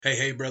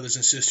Hey, brothers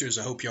and sisters.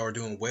 I hope y'all are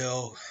doing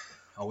well.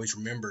 Always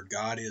remember,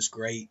 God is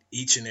great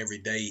each and every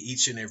day,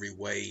 each and every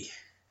way.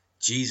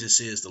 Jesus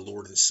is the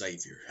Lord and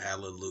Savior.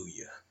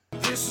 Hallelujah.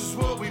 This is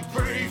what we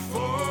pray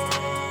for,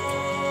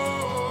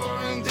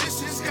 and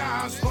this is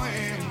God's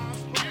plan.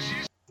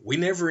 We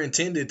never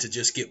intended to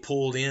just get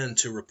pulled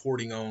into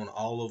reporting on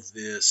all of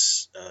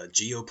this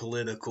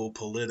geopolitical,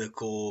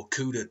 political,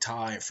 coup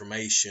d'etat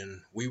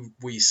information.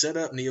 We set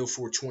up Neo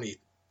 420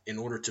 in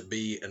order to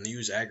be a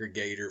news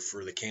aggregator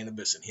for the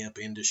cannabis and hemp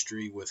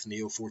industry with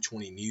Neo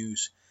 420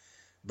 News.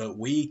 But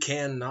we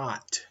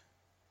cannot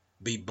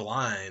be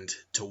blind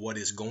to what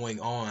is going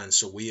on.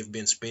 So we have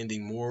been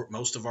spending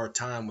most of our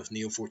time with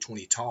Neo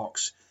 420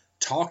 Talks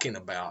talking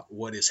about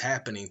what is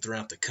happening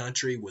throughout the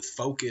country with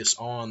focus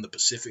on the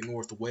Pacific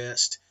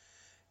Northwest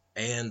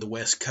and the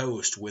West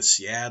Coast with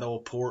Seattle,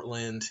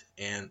 Portland,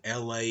 and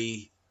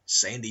LA,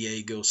 San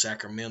Diego,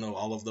 Sacramento.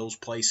 All of those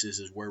places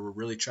is where we're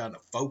really trying to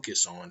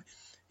focus on,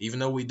 even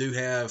though we do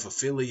have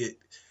affiliate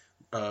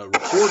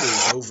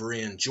reporters over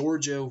in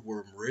Georgia,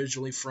 where I'm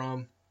originally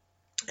from,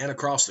 and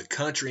across the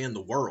country and the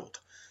world.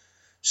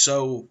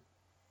 So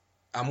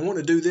I want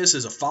to do this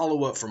as a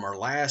follow-up from our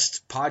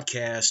last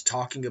podcast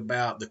talking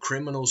about the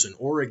criminals in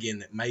Oregon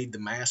that made the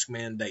mask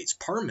mandates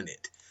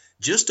permanent.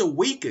 Just a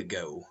week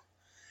ago,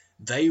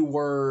 they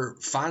were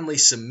finally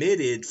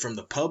submitted from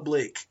the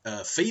public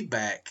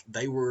feedback.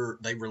 They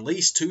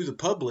released to the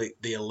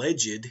public the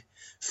alleged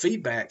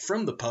feedback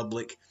from the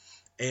public,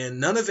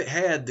 and none of it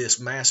had this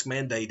mask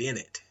mandate in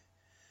it.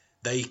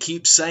 They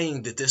keep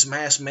saying that this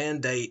mask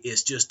mandate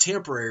is just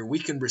temporary. We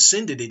can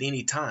rescind it at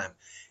any time.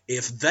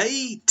 If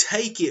they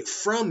take it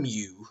from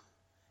you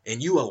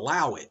and you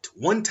allow it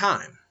one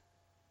time,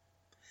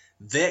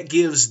 that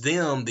gives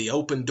them the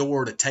open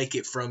door to take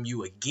it from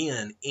you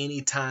again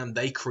anytime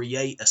they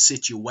create a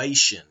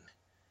situation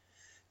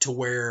to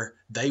where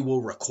they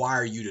will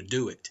require you to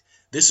do it.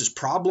 This is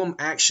problem,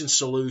 action,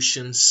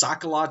 solution,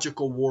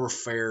 psychological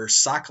warfare,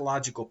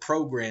 psychological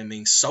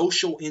programming,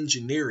 social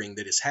engineering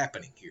that is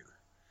happening here.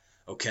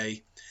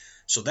 Okay,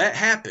 so that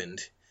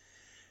happened,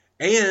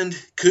 and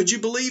could you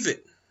believe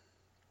it?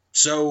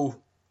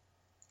 So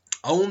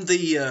on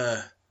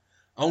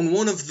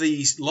one of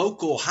these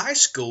local high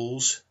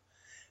schools,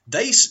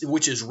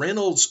 which is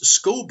Reynolds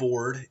School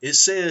Board, it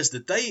says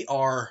that they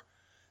are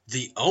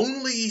the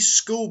only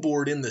school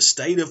board in the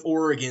state of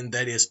Oregon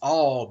that is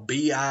all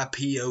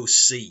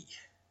BIPOC.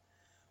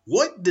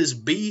 What does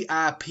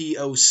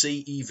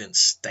BIPOC even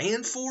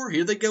stand for?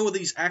 Here they go with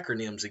these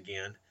acronyms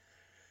again.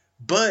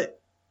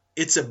 But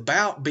it's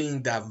about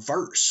being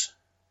diverse.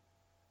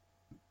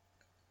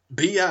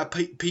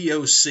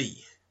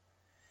 BIPOC.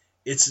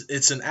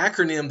 It's an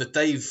acronym that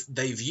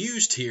they've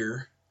used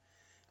here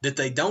that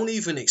they don't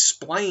even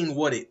explain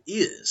what it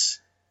is,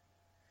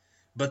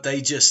 but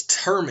they just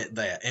term it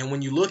that. And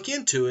when you look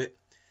into it,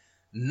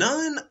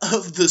 none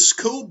of the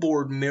school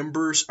board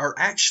members are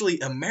actually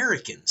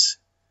Americans.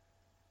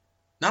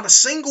 Not a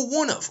single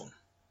one of them.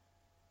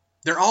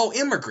 They're all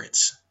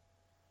immigrants.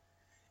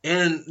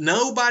 And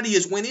nobody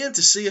has went in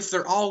to see if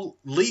they're all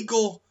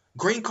legal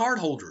green card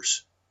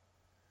holders.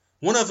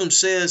 One of them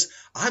says,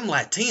 I'm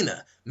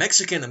Latina,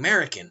 Mexican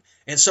American,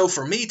 and so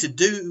for me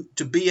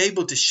to be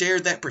able to share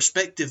that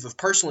perspective of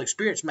personal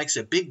experience makes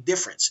a big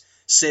difference,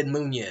 said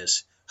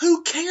Munoz.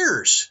 Who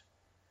cares?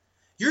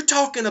 You're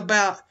talking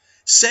about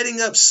setting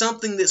up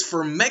something that's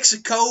from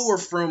Mexico or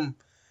from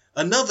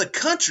another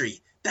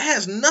country. That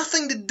has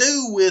nothing to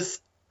do with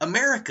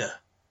America.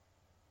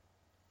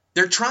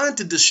 They're trying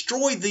to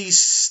destroy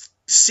these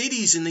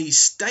cities and these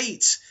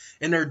states,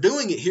 and they're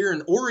doing it here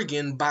in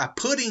Oregon by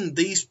putting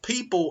these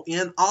people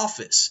in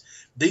office.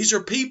 These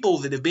are people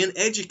that have been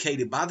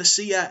educated by the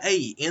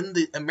CIA in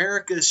the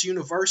Americas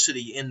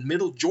University in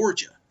Middle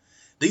Georgia.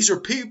 These are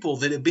people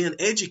that have been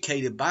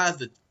educated by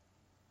the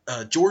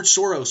George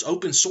Soros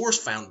Open Source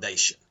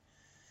Foundation.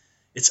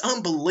 It's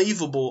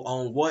unbelievable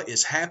on what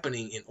is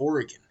happening in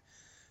Oregon.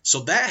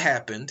 So that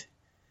happened.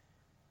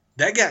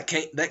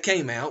 That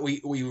came out.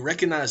 We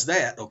recognized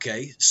that,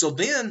 okay? So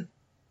then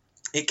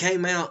it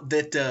came out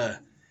that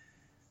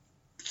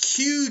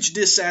huge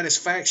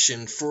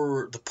dissatisfaction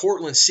for the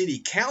Portland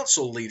City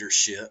Council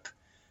leadership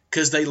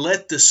because they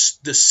let the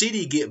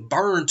city get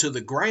burned to the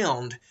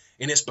ground,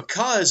 and it's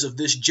because of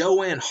this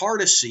Joanne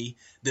Hardesty,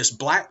 this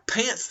Black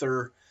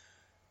Panther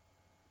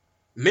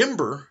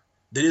member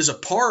that is a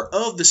part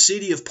of the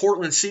city of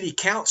Portland City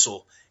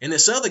Council, and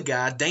this other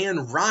guy,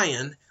 Dan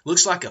Ryan,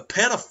 looks like a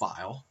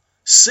pedophile.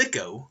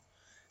 Sicko.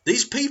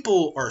 These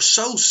people are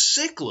so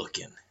sick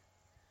looking.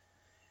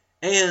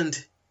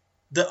 And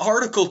the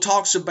article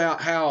talks about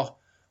how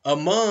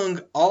among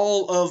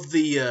all of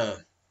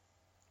the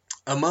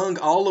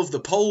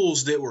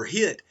polls that were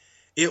hit,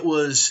 it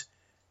was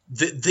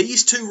that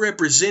these two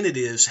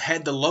representatives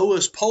had the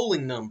lowest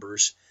polling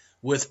numbers,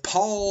 with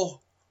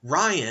Paul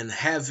Ryan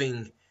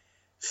having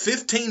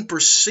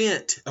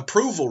 15%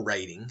 approval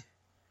rating,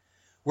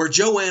 where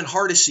Joanne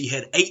Hardesty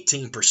had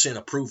 18%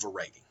 approval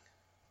rating.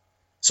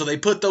 So they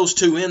put those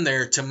two in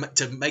there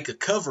to make a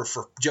cover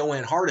for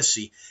Joanne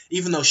Hardesty,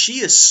 even though she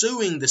is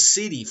suing the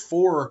city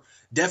for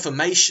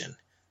defamation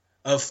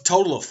of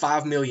total of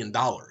 $5 million.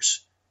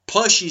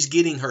 Plus she's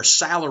getting her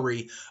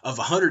salary of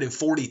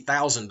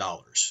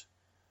 $140,000.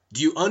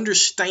 Do you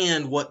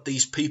understand what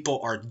these people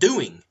are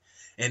doing?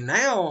 And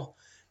now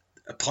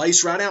a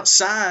place right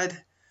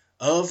outside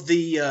of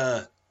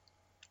the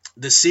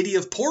city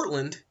of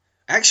Portland,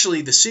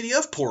 actually the city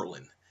of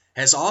Portland,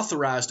 has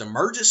authorized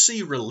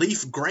emergency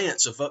relief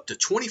grants of up to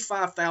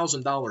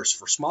 $25,000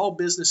 for small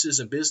businesses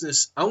and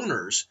business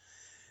owners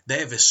that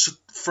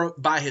have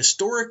by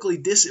historically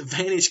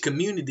disadvantaged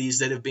communities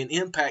that have been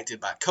impacted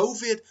by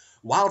COVID,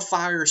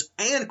 wildfires,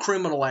 and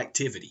criminal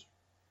activity.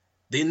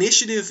 The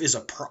initiative is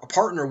a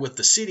partner with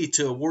the city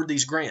to award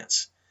these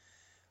grants.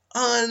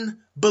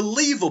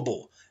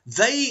 Unbelievable.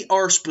 They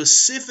are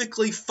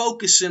specifically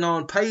focusing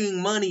on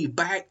paying money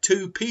back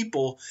to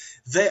people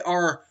that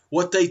are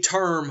what they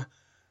term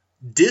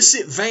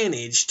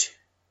disadvantaged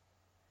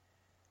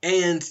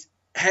and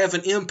have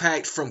an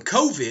impact from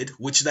COVID,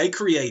 which they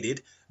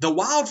created, the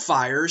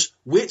wildfires,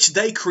 which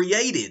they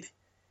created.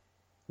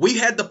 We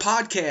had the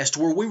podcast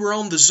where we were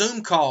on the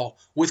Zoom call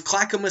with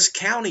Clackamas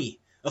County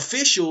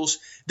officials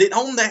that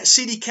on that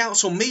city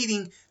council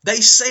meeting, they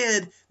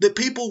said that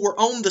people were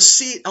on the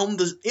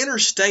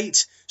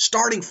interstates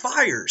starting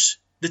fires,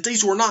 that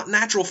these were not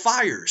natural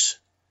fires.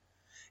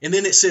 And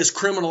then it says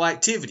criminal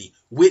activity,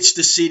 which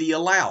the city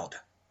allowed.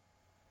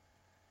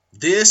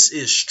 This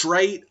is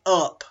straight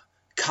up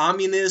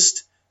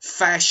communist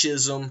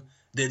fascism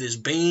that is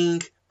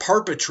being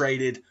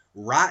perpetrated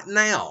right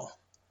now.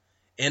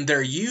 And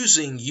they're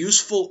using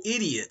useful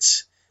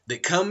idiots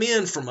that come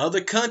in from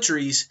other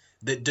countries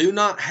that do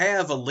not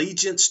have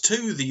allegiance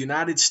to the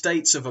United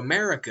States of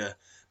America.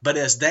 But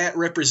as that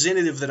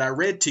representative that I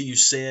read to you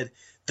said,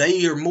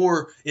 they are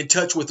more in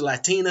touch with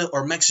Latina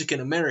or Mexican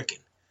American.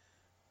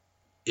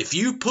 If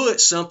you put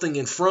something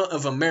in front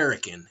of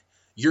American,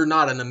 you're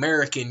not an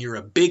American, you're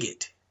a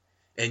bigot.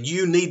 And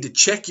you need to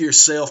check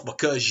yourself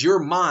because your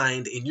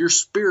mind and your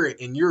spirit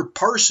and your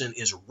person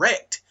is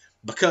wrecked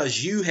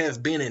because you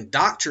have been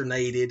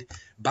indoctrinated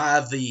by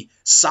the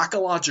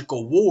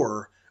psychological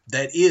war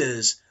that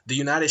is the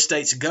United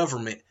States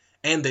government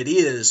and that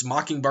is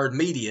Mockingbird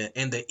Media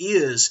and that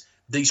is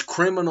these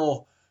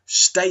criminal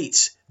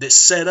states that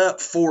set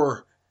up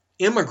for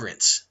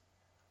immigrants.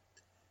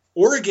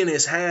 Oregon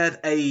has had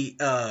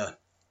a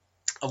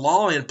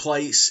law in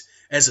place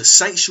as a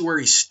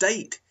sanctuary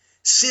state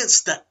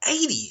since the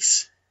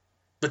 80s,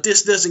 but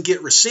this doesn't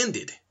get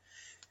rescinded.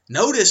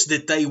 Notice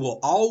that they will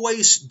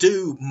always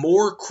do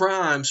more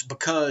crimes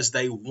because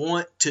they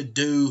want to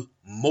do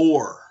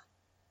more.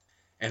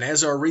 And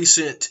as our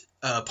recent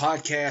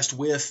podcast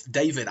with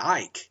David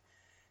Icke,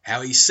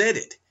 how he said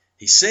it,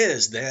 he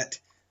says that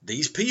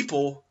these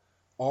people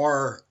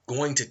are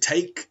going to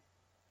take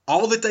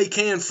all that they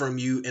can from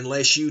you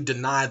unless you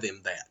deny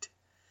them that.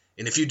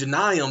 And if you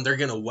deny them, they're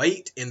going to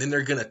wait and then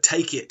they're going to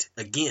take it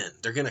again.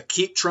 They're going to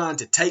keep trying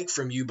to take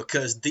from you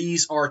because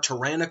these are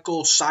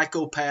tyrannical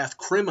psychopath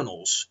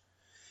criminals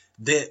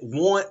that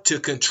want to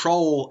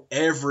control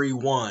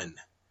everyone.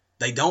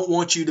 They don't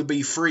want you to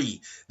be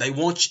free. They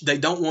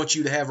don't want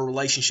you to have a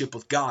relationship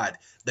with God.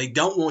 They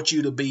don't want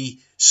you to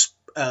be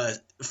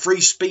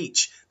free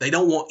speech. They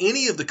don't want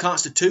any of the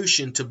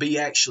Constitution to be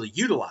actually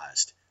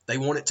utilized. They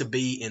want it to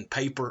be in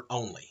paper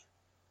only.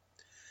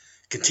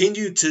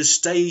 Continue to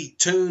stay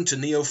tuned to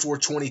Neo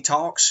 420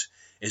 Talks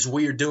as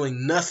we are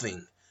doing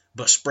nothing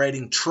but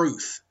spreading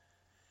truth.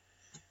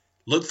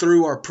 Look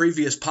through our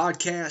previous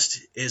podcast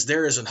as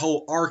there is a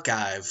whole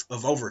archive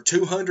of over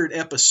 200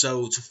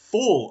 episodes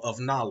full of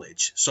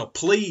knowledge. So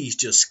please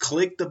just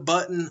click the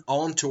button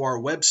onto our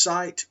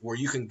website where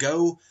you can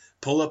go,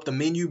 pull up the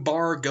menu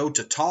bar, go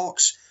to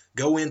Talks,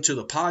 go into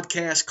the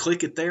podcast,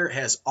 click it there. It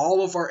has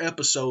all of our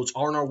episodes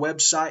on our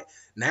website.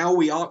 Now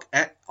we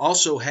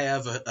also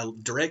have a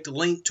direct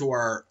link to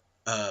our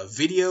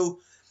video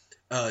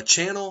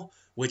channel,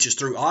 which is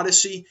through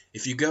Odyssey.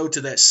 If you go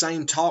to that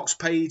same Talks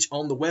page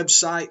on the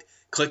website,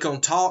 click on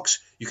Talks,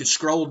 you can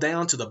scroll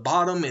down to the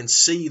bottom and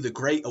see the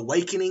Great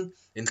Awakening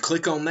and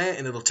click on that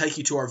and it'll take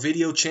you to our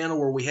video channel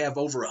where we have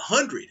over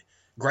 100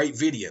 great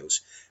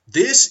videos.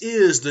 This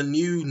is the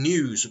new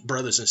news,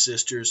 brothers and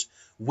sisters.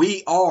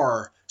 We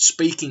are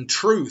speaking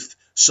truth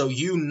so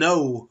you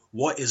know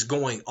what is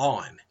going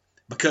on.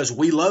 Because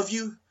we love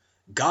you,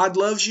 God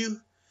loves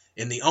you,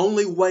 and the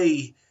only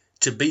way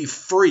to be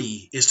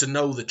free is to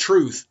know the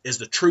truth, as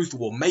the truth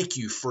will make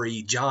you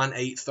free, John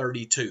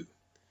 8:32.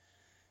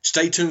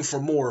 Stay tuned for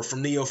more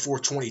from Neo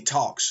 420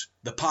 Talks,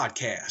 the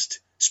podcast,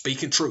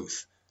 speaking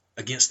truth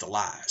against the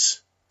lies.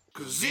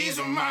 'Cause these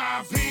are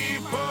my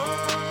people,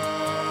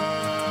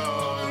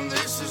 and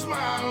this is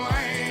my life.